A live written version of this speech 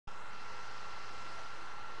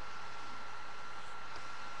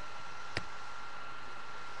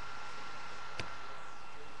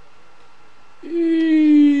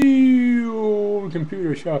Old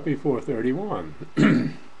Computer Shoppee 431.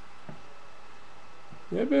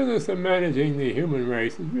 The business of managing the human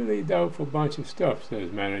race is really a doubtful bunch of stuff,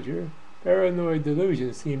 says manager. Paranoid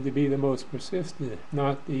delusions seem to be the most persistent, if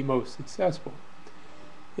not the most successful.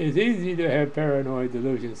 It's easy to have paranoid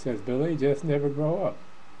delusions, says Billy, just never grow up.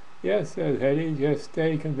 Yes, says Hetty, just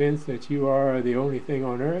stay convinced that you are the only thing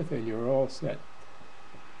on earth and you're all set.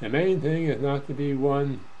 The main thing is not to be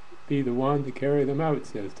the one to carry them out,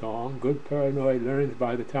 says Tom. Good paranoid learns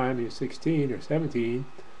by the time you're 16 or 17.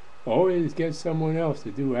 Always get someone else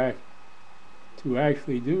to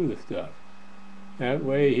actually do the stuff. That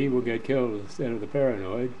way he will get killed instead of the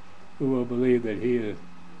paranoid, who will believe that he is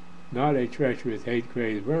not a treacherous,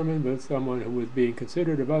 hate-crazed vermin, but someone who was being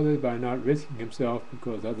considerate of others by not risking himself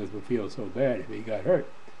because others would feel so bad if he got hurt.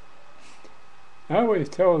 I always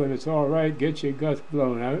tell them it's all right, get your guts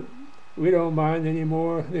blown out. We don't mind any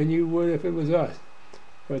more than you would if it was us.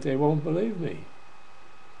 But they won't believe me.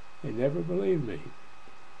 They never believe me.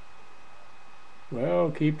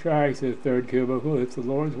 Well, keep trying, says Third Cubicle. It's the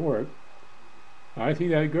Lord's work. I see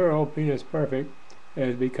that girl, Penis Perfect,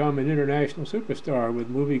 has become an international superstar with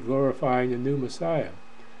movie glorifying the new Messiah.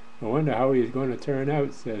 I wonder how he's going to turn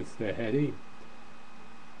out, says the Hetty.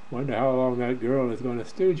 Wonder how long that girl is going to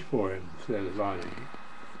stooge for him, says Lonnie.